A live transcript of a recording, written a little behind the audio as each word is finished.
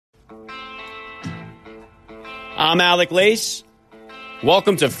I'm Alec Lace.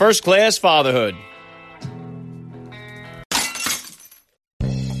 Welcome to First Class Fatherhood.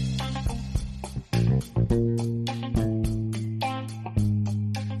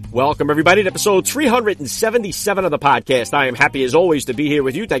 Welcome, everybody, to episode 377 of the podcast. I am happy, as always, to be here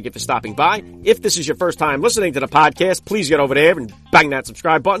with you. Thank you for stopping by. If this is your first time listening to the podcast, please get over there and bang that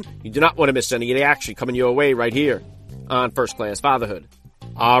subscribe button. You do not want to miss any of the action coming your way right here on First Class Fatherhood.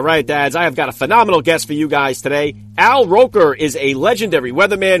 All right, dads, I have got a phenomenal guest for you guys today. Al Roker is a legendary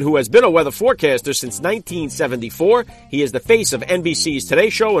weatherman who has been a weather forecaster since 1974. He is the face of NBC's Today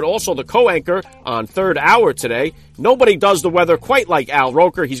Show and also the co-anchor on Third Hour Today. Nobody does the weather quite like Al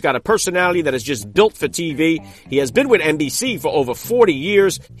Roker. He's got a personality that is just built for TV. He has been with NBC for over 40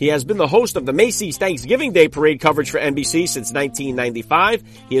 years. He has been the host of the Macy's Thanksgiving Day Parade coverage for NBC since 1995.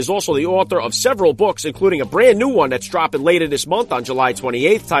 He is also the author of several books, including a brand new one that's dropping later this month on July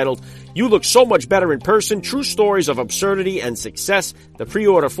 28th, titled You Look So Much Better in Person, True Stories of Absurdity and Success. The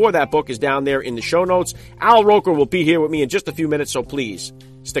pre-order for that book is down there in the show notes. Al Roker will be here with me in just a few minutes, so please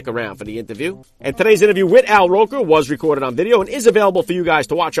stick around for the interview. And today's interview with Al Roker was recorded on video and is available for you guys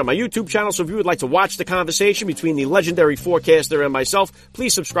to watch on my YouTube channel. So if you would like to watch the conversation between the legendary forecaster and myself,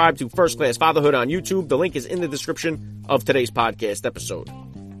 please subscribe to First Class Fatherhood on YouTube. The link is in the description of today's podcast episode.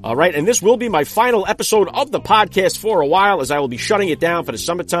 All right, and this will be my final episode of the podcast for a while, as I will be shutting it down for the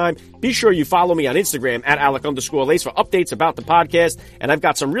summertime. Be sure you follow me on Instagram at Alec_Lace for updates about the podcast, and I've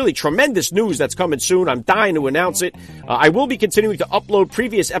got some really tremendous news that's coming soon. I'm dying to announce it. I will be continuing to upload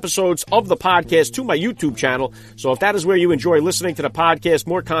previous episodes of the podcast to my YouTube channel, so if that is where you enjoy listening to the podcast,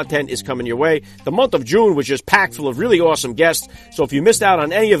 more content is coming your way. The month of June was just packed full of really awesome guests, so if you missed out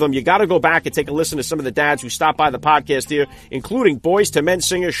on any of them, you got to go back and take a listen to some of the dads who stopped by the podcast here, including Boyz II Men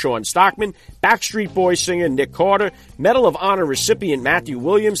singer Sean Stockman, Backstreet Boys singer Nick Carter, Medal of Honor recipient Matthew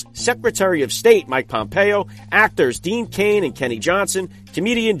Williams, Secretary of State Mike Pompeo, actors Dean Cain and Kenny Johnson,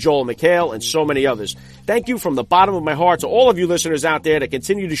 comedian Joel McHale, and so many others. Thank you from the bottom of my heart to all of you listeners out there that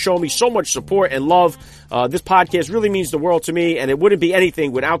continue to show me so much support and love. This podcast really means the world to me, and it wouldn't be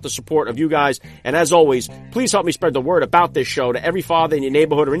anything without the support of you guys. And as always, please help me spread the word about this show to every father in your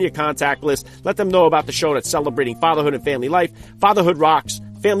neighborhood or in your contact list. Let them know about the show that's celebrating fatherhood and family life. Fatherhood rocks.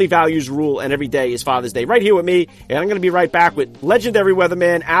 Family values rule, and every day is Father's Day right here with me, and I'm going to be right back with legendary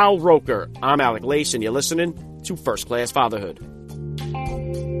weatherman Al Roker. I'm Alec Lace, and you're listening to First Class Fatherhood.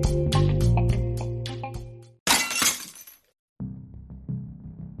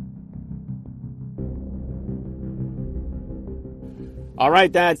 All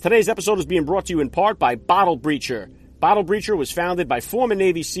right, dads, today's episode is being brought to you in part by Bottle Breacher. Bottle Breacher was founded by former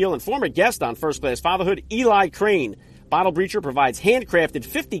Navy SEAL and former guest on First Class Fatherhood, Eli Crane. Bottle Breacher provides handcrafted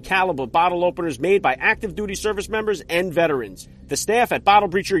 50 caliber bottle openers made by active duty service members and veterans. The staff at Bottle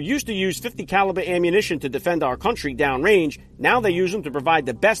Breacher used to use 50 caliber ammunition to defend our country downrange. Now they use them to provide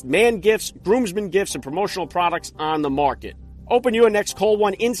the best man gifts, groomsmen gifts, and promotional products on the market. Open your next cold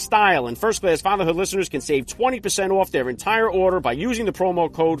one in style, and First Class Fatherhood listeners can save 20% off their entire order by using the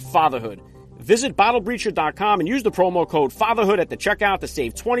promo code FATHERHOOD. Visit BottleBreacher.com and use the promo code FATHERHOOD at the checkout to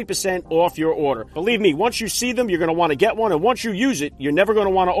save 20% off your order. Believe me, once you see them, you're going to want to get one, and once you use it, you're never going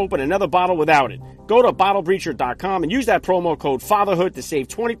to want to open another bottle without it. Go to BottleBreacher.com and use that promo code FATHERHOOD to save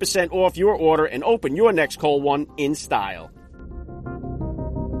 20% off your order and open your next cold one in style.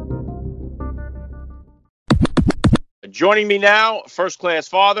 Joining me now, First Class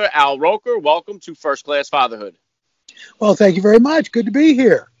Father, Al Roker. Welcome to First Class Fatherhood. Well, thank you very much. Good to be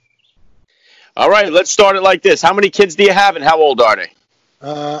here. All right, let's start it like this. How many kids do you have, and how old are they?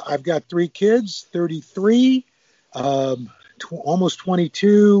 I've got 3 kids, 33, almost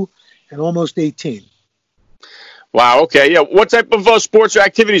 22, and almost 18. Wow, okay. Yeah. What type of sports or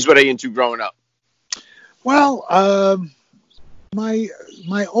activities were they into growing up? Well, my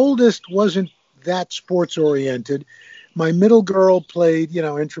oldest wasn't that sports-oriented. My middle girl played,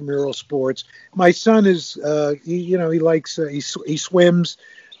 intramural sports. My son is, he likes, he swims.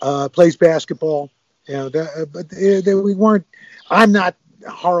 Plays basketball, but we weren't. I'm not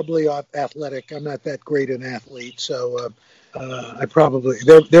horribly athletic. I'm not that great an athlete, so I probably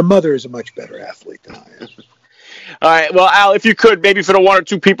their mother is a much better athlete than I am. All right, well, Al, if you could, maybe for the 1 or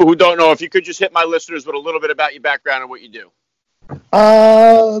 2 people who don't know, if you could just hit my listeners with a little bit about your background and what you do.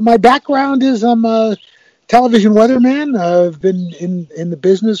 My background is I'm a television weatherman. I've been in the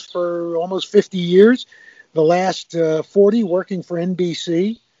business for almost 50 years. The last 40 working for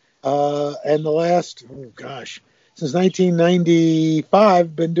NBC. And the last, since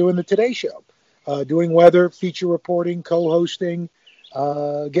 1995, been doing the Today Show, doing weather, feature reporting, co-hosting,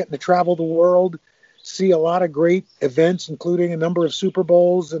 getting to travel the world. see a lot of great events, including a number of Super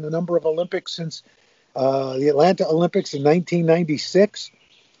Bowls and a number of Olympics since the Atlanta Olympics in 1996.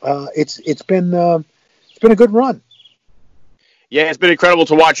 It's been a good run. Yeah, it's been incredible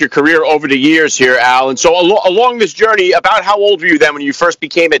to watch your career over the years here, Al. And so along this journey, about how old were you then when you first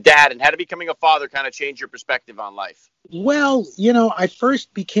became a dad, and how did becoming a father kind of change your perspective on life? Well, I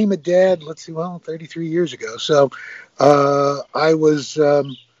first became a dad, 33 years ago. So I was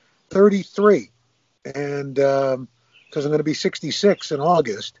 33, and because I'm going to be 66 in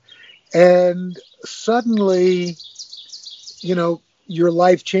August. And suddenly, your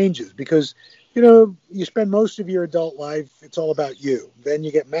life changes because, you spend most of your adult life, it's all about you. Then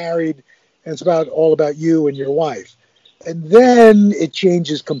you get married, and it's all about you and your wife. And then it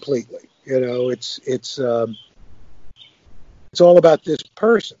changes completely. It's all about this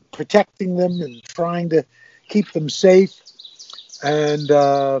person, protecting them and trying to keep them safe. And,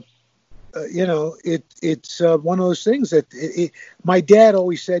 it's one of those things that my dad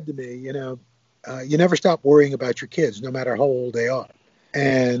always said to me, you never stop worrying about your kids, no matter how old they are.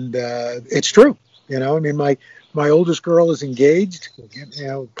 And it's true. My oldest girl is engaged,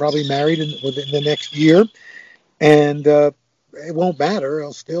 probably married within the next year. And it won't matter.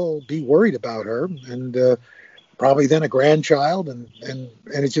 I'll still be worried about her. And probably then a grandchild. And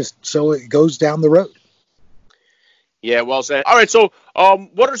it's just so it goes down the road. Yeah, well said. All right, so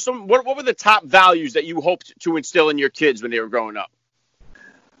what were the top values that you hoped to instill in your kids when they were growing up?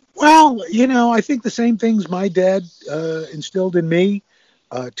 Well, I think the same things my dad instilled in me,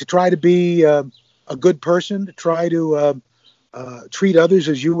 to try to be a good person, to try to treat others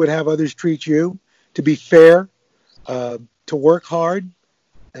as you would have others treat you, to be fair, to work hard.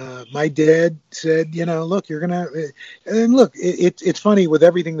 My dad said, look, you're going to, and look, it's funny with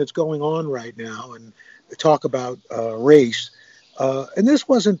everything that's going on right now and talk about race. And this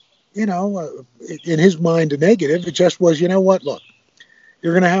wasn't, in his mind a negative. It just was, look,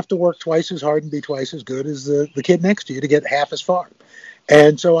 you're going to have to work twice as hard and be twice as good as the kid next to you to get half as far.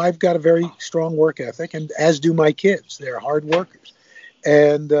 And so I've got a very strong work ethic, and as do my kids. They're hard workers.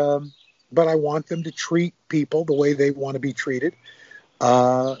 And but I want them to treat people the way they want to be treated.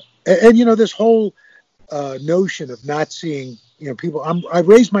 And this whole notion of not seeing, people. I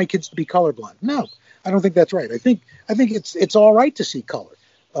raised my kids to be colorblind. No, I don't think that's right. I think it's all right to see color,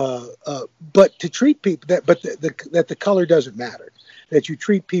 but to treat people that the color doesn't matter. That you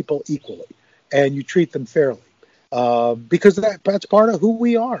treat people equally and you treat them fairly, because that's part of who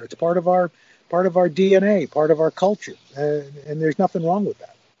we are. It's part of our DNA, part of our culture, and there's nothing wrong with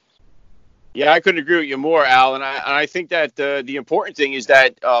that. Yeah, I couldn't agree with you more, Al. And I think that the important thing is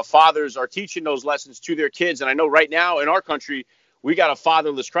that fathers are teaching those lessons to their kids. And I know right now in our country, we got a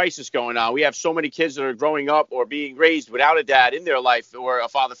fatherless crisis going on. We have so many kids that are growing up or being raised without a dad in their life or a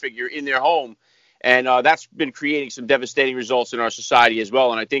father figure in their home. And that's been creating some devastating results in our society as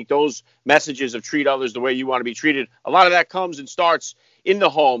well. And I think those messages of treat others the way you want to be treated, a lot of that comes and starts in the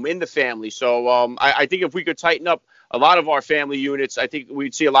home, in the family. So I think if we could tighten up a lot of our family units, I think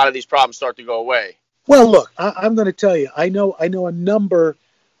we'd see a lot of these problems start to go away. Well, look, I'm going to tell you, I know a number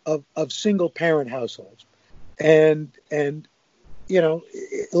of single parent households, and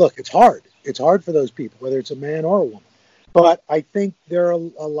look, it's hard. It's hard for those people, whether it's a man or a woman. But I think there are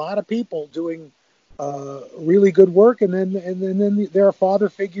a lot of people doing really good work, and then there are father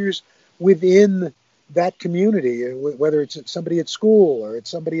figures within that community, whether it's somebody at school or it's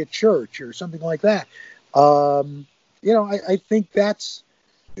somebody at church or something like that. I think that's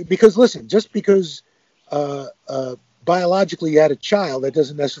because, listen, just because biologically you had a child, that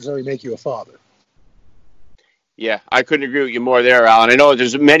doesn't necessarily make you a father. Yeah, I couldn't agree with you more there, Alan. I know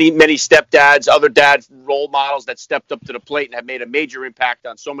there's many stepdads, other dad role models that stepped up to the plate and have made a major impact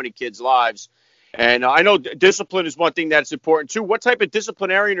on so many kids' lives. And I know discipline is one thing that's important, too. What type of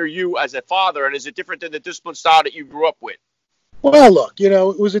disciplinarian are you as a father, and is it different than the discipline style that you grew up with? Well, look,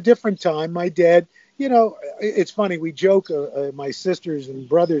 it was a different time. My dad, it's funny. We joke, my sisters and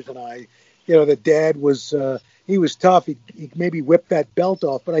brothers and I, that Dad was, he was tough. He maybe whipped that belt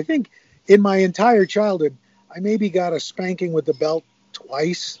off. But I think in my entire childhood, I maybe got a spanking with the belt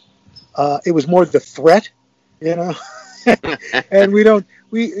twice. It was more the threat, and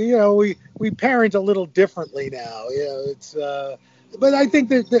we parent a little differently now. It's, but I think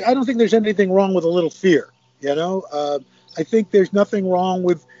that I don't think there's anything wrong with a little fear. I think there's nothing wrong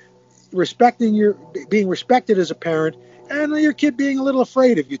with being respected as a parent, and your kid being a little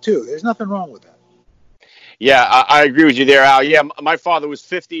afraid of you too. There's nothing wrong with that. Yeah, I agree with you there, Al. Yeah, my father was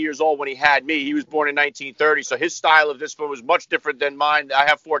 50 years old when he had me. He was born in 1930, so his style of discipline was much different than mine. I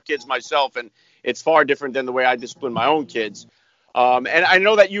have 4 kids myself, and it's far different than the way I discipline my own kids. And I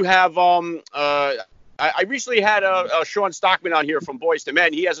know that you have I recently had Sean Stockman on here from Boys to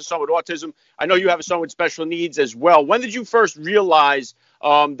Men. He has a son with autism. I know you have a son with special needs as well. When did you first realize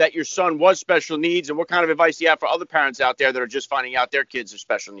that your son was special needs, and what kind of advice do you have for other parents out there that are just finding out their kids are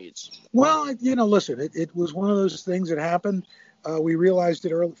special needs? Well, listen, it was one of those things that happened. We realized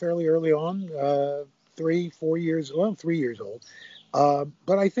it fairly early on, 3 years old.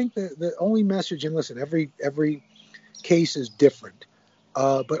 But I think the only message, and listen, every case is different.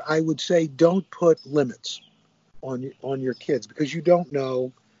 But I would say don't put limits on your kids, because you don't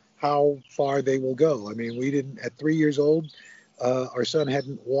know how far they will go. I mean, we didn't, at 3 years old, our son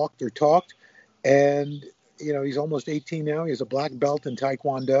hadn't walked or talked, and he's almost 18 now. He has a black belt in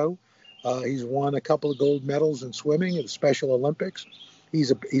Taekwondo. He's won a couple of gold medals in swimming at the Special Olympics.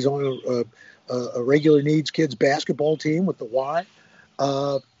 He's on a regular needs kids basketball team with the Y.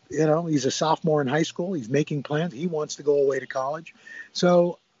 He's a sophomore in high school. He's making plans. He wants to go away to college.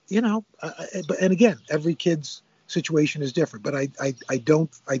 So, and again, every kid's situation is different. But I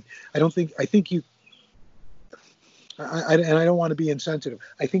don't think you, and I don't want to be insensitive.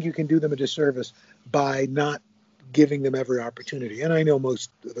 I think you can do them a disservice by not giving them every opportunity. And I know most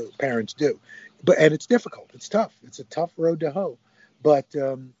of the parents do. And it's difficult. It's tough. It's a tough road to hoe. But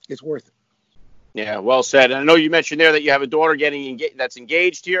it's worth it. Yeah, well said. And I know you mentioned there that you have a daughter that's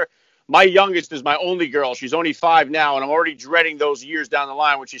engaged here. My youngest is my only girl. She's only 5 now, and I'm already dreading those years down the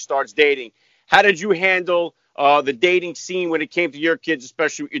line when she starts dating. How did you handle the dating scene when it came to your kids,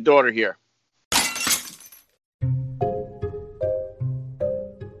 especially with your daughter here?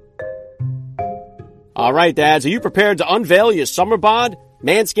 All right, dads, are you prepared to unveil your summer bod?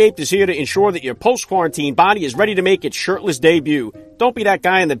 Manscaped is here to ensure that your post-quarantine body is ready to make its shirtless debut. Don't be that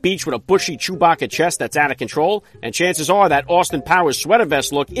guy on the beach with a bushy Chewbacca chest that's out of control, and chances are that Austin Powers sweater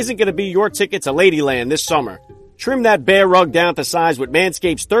vest look isn't going to be your ticket to Ladyland this summer. Trim that bear rug down to size with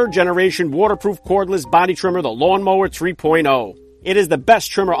Manscaped's 3rd-generation waterproof cordless body trimmer, the Lawnmower 3.0. It is the best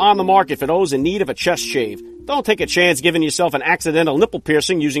trimmer on the market for those in need of a chest shave. Don't take a chance giving yourself an accidental nipple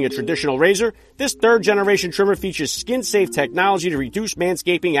piercing using a traditional razor. This 3rd-generation trimmer features skin-safe technology to reduce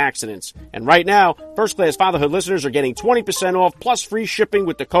manscaping accidents. And right now, First-Class Fatherhood listeners are getting 20% off plus free shipping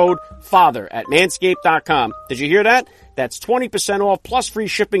with the code FATHER at manscaped.com. Did you hear that? That's 20% off plus free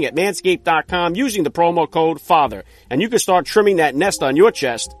shipping at manscaped.com using the promo code FATHER. And you can start trimming that nest on your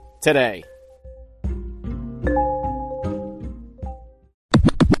chest today.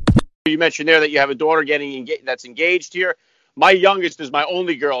 You mentioned there that you have a daughter that's engaged here. My youngest is my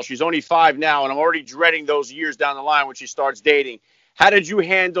only girl. She's only 5 now, and I'm already dreading those years down the line when she starts dating. How did you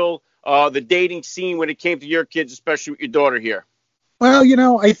handle the dating scene when it came to your kids, especially with your daughter here? Well,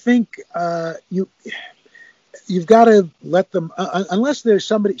 I think you've got to let them, unless they're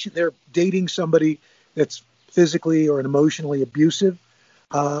dating somebody that's physically or emotionally abusive.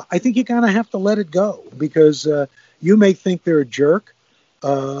 I think you kind of have to let it go, because you may think they're a jerk.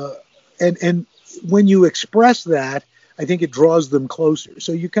 And when you express that, I think it draws them closer.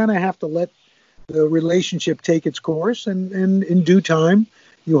 So you kind of have to let the relationship take its course, and in due time,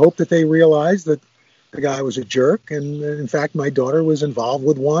 you hope that they realize that the guy was a jerk. And in fact, my daughter was involved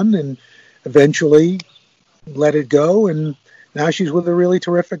with one and eventually let it go. And now she's with a really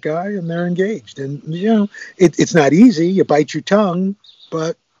terrific guy, and they're engaged. And, it's not easy. You bite your tongue,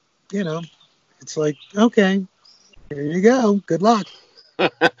 but, it's like, okay, here you go. Good luck.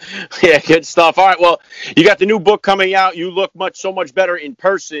 Yeah, good stuff. All right, well, you got the new book coming out. You look so much better in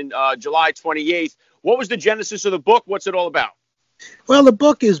person, July 28th. What was the genesis of the book? What's it all about? Well, the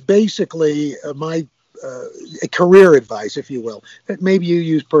book is basically my career advice, if you will, that maybe you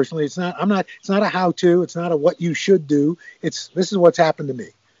use personally. It's not a how-to. It's not a what you should do. This is what's happened to me.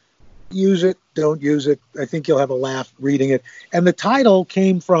 Use it, don't use it. I think you'll have a laugh reading it. And the title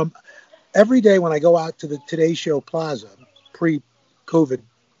came from every day when I go out to the Today Show Plaza, pre-COVID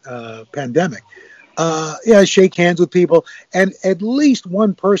pandemic, I shake hands with people, and at least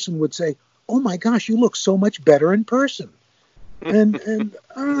one person would say, "Oh my gosh, you look so much better in person." And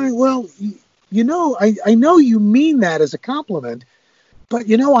well, I know you mean that as a compliment, but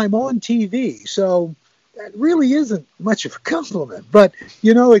I'm on TV, so that really isn't much of a compliment. But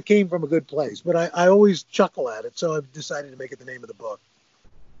it came from a good place. But I always chuckle at it, so I've decided to make it the name of the book.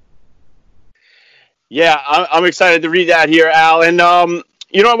 Yeah, I'm excited to read that here, Al. And, I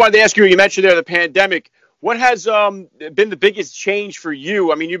wanted to ask you, you mentioned there the pandemic. What has been the biggest change for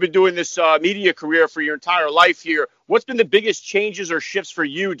you? I mean, you've been doing this media career for your entire life here. What's been the biggest changes or shifts for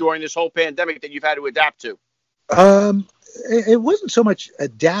you during this whole pandemic that you've had to adapt to? It wasn't so much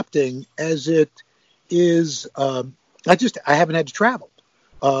adapting as it is. I haven't had to travel.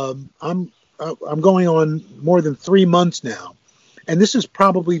 I'm going on more than 3 months now. and this is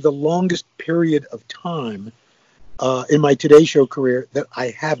probably the longest period of time in my Today Show career that I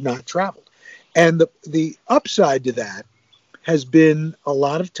have not traveled. And the upside to that has been a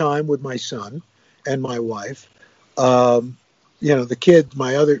lot of time with my son and my wife. The kids,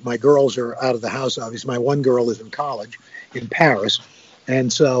 my girls are out of the house, obviously. My one girl is in college in Paris,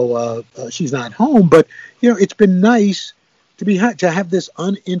 and so she's not home. But, it's been nice to have this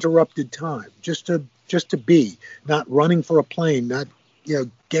uninterrupted time, just to be, not running for a plane, not,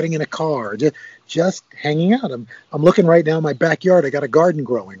 getting in a car, just hanging out. I'm looking right now in my backyard. I got a garden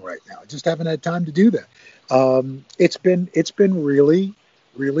growing right now. I just haven't had time to do that. It's been really,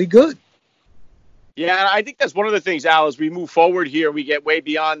 really good. Yeah, I think that's one of the things, Al, as we move forward here, we get way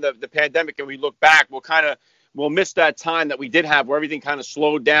beyond the pandemic and we look back, we'll miss that time that we did have where everything kind of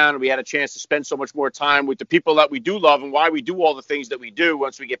slowed down and we had a chance to spend so much more time with the people that we do love and why we do all the things that we do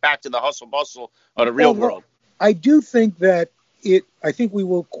once we get back to the hustle bustle of the real world. I do think that I think we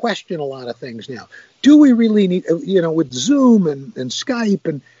will question a lot of things now. Do we really need, with Zoom and Skype,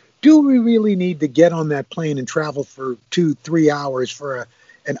 and do we really need to get on that plane and travel for 2-3 hours for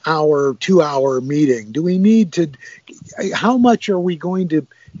an hour, 2-hour meeting? Do we need to, how much are we going to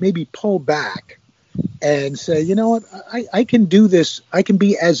maybe pull back and say, you know what, I can do this. I can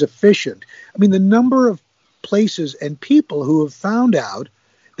be as efficient. I mean, the number of places and people who have found out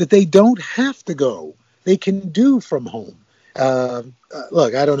that they don't have to go, they can do from home.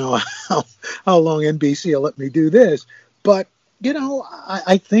 Look, I don't know how long NBC will let me do this, but,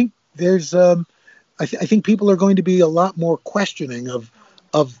 I think there's, I think people are going to be a lot more questioning of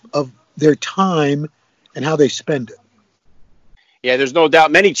their time and how they spend it. Yeah, there's no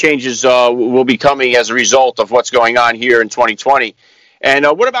doubt many changes will be coming as a result of what's going on here in 2020. And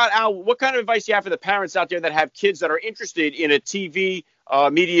what about, Al, what kind of advice do you have for the parents out there that have kids that are interested in a TV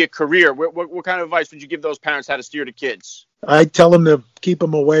media career? What kind of advice would you give those parents how to steer the kids? I tell them to keep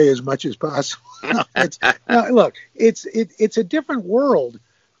them away as much as possible. Look, it's a different world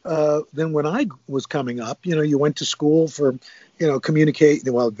than when I was coming up. You went to school for, communicate.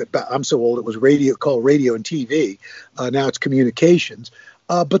 Well, I'm so old, it was called radio and TV. Now it's communications.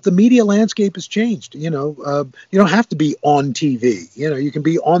 But the media landscape has changed. You don't have to be on TV. You can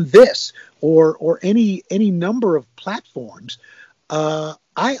be on this or any number of platforms. But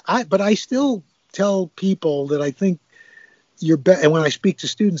I still tell people that I think and when I speak to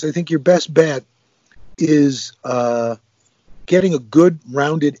students, I think your best bet is getting a good,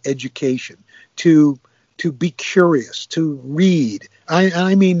 rounded education, to be curious, to read.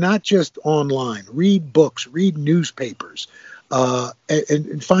 I mean, not just online. Read books, read newspapers,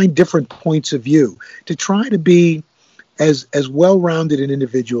 and find different points of view, to try to be as well-rounded an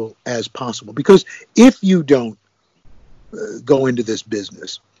individual as possible. Because if you don't go into this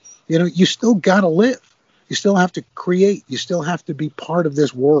business, you still got to live. You still have to create. You still have to be part of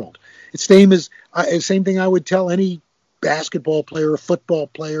this world. It's same thing I would tell any basketball player, football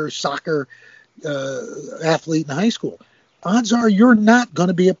player, soccer athlete in high school. Odds are you're not going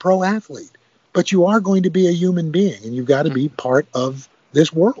to be a pro athlete, but you are going to be a human being, and you've got to be part of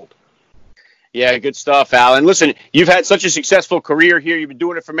this world. Yeah, good stuff, Al. And listen, you've had such a successful career here. You've been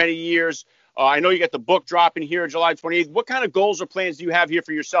doing it for many years. I know you got the book dropping here July 28th. What kind of goals or plans do you have here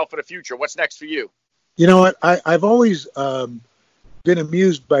for yourself for the future? What's next for you? You know what? I've always been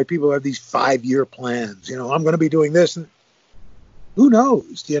amused by people who have these 5-year plans. I'm going to be doing this. And who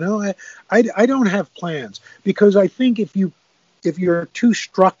knows? I don't have plans, because I think if you're too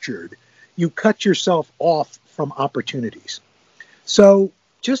structured, you cut yourself off from opportunities. So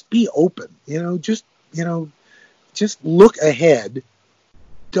just be open. Just look ahead.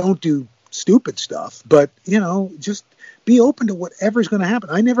 Don't do stupid stuff, but just be open to whatever's going to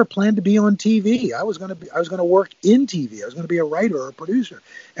happen. I never planned to be on TV. I was going to work in TV. I was going to be a writer or a producer.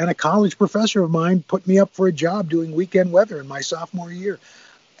 And a college professor of mine put me up for a job doing weekend weather in my sophomore year.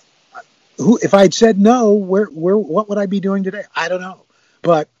 If I'd said no, what would I be doing today? I don't know.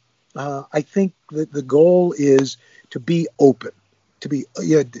 But I think that the goal is to be open. To be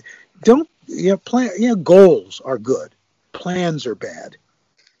plan. Goals are good. Plans are bad.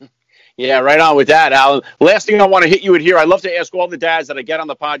 Yeah, right on with that, Alan. Last thing I want to hit you with here, I love to ask all the dads that I get on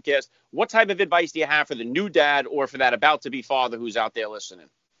the podcast, what type of advice do you have for the new dad or for that about-to-be father who's out there listening?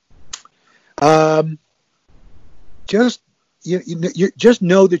 Just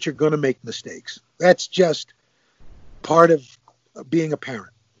know that you're going to make mistakes. That's just part of being a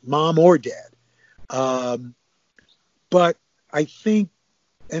parent, mom or dad. But I think,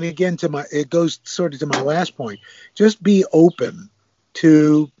 and again, it goes sort of to my last point, just be open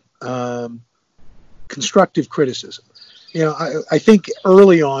to constructive criticism. I think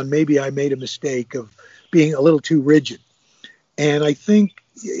early on, maybe I made a mistake of being a little too rigid. And I think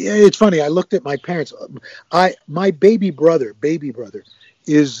it's funny. I looked at my parents. My baby brother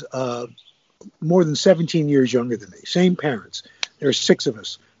is more than 17 years younger than me. Same parents. There are 6 of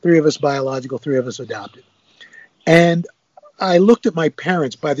us, 3 of us biological, 3 of us adopted. And I looked at my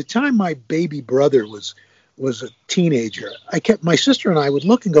parents. By the time my baby brother was a teenager, my sister and I would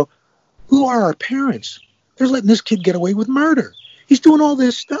look and go, who are our parents? They're letting this kid get away with murder. He's doing all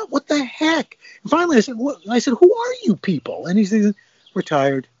this stuff. What the heck? And finally, I said, who are you people? And he said, we're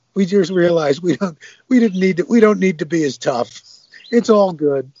tired. We just realized we don't need to be as tough. It's all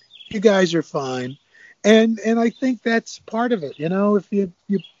good. You guys are fine. And I think that's part of it. If you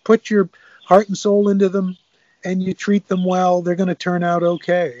put your heart and soul into them and you treat them well, they're going to turn out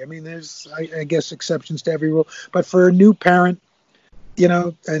okay. I mean, there's, I guess, exceptions to every rule. But for a new parent,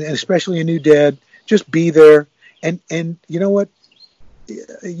 and especially a new dad, just be there. And you know what?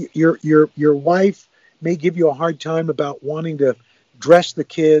 Your wife may give you a hard time about wanting to dress the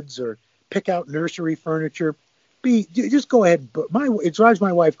kids or pick out nursery furniture. Just go ahead. But it drives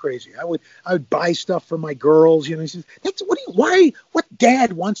my wife crazy. I would buy stuff for my girls. She says, what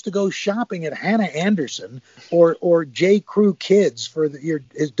dad wants to go shopping at Hannah Anderson or J. Crew Kids for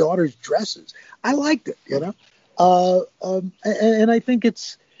his daughter's dresses? I liked it, and I think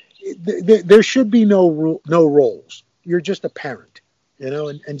there should be no roles. You're just a parent,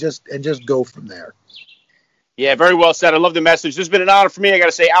 and just go from there. Yeah, very well said. I love the message. This has been an honor for me. I got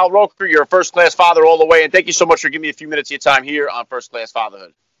to say, Al Roker, you're a first-class father all the way, and thank you so much for giving me a few minutes of your time here on First Class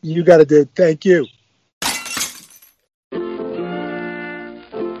Fatherhood. You got it, dude. Thank you.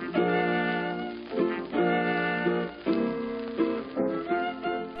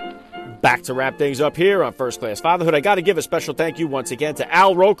 Back to wrap things up here on First Class Fatherhood. I got to give a special thank you once again to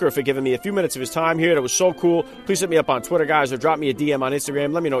Al Roker for giving me a few minutes of his time here. That was so cool. Please hit me up on Twitter, guys, or drop me a DM on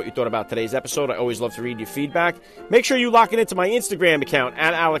Instagram. Let me know what you thought about today's episode. I always love to read your feedback. Make sure you lock it into my Instagram account,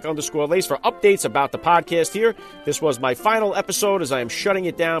 @Alec_Lace, for updates about the podcast here. This was my final episode as I am shutting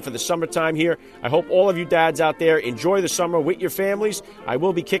it down for the summertime here. I hope all of you dads out there enjoy the summer with your families. I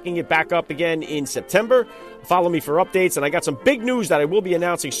will be kicking it back up again in September. Follow me for updates, and I got some big news that I will be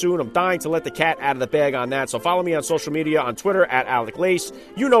announcing soon. I'm dying to let the cat out of the bag on that, so follow me on social media, on Twitter, @AlecLace.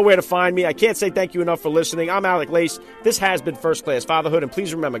 You know where to find me. I can't say thank you enough for listening. I'm Alec Lace. This has been First Class Fatherhood, and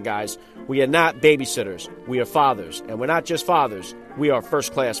please remember, guys, we are not babysitters. We are fathers, and we're not just fathers. We are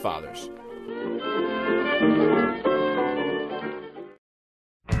first-class fathers.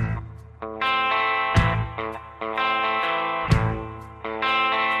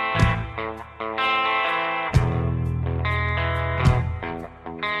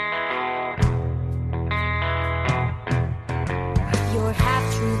 Your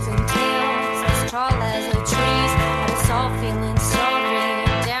half-truths and tales as tall as the trees, had us all feeling so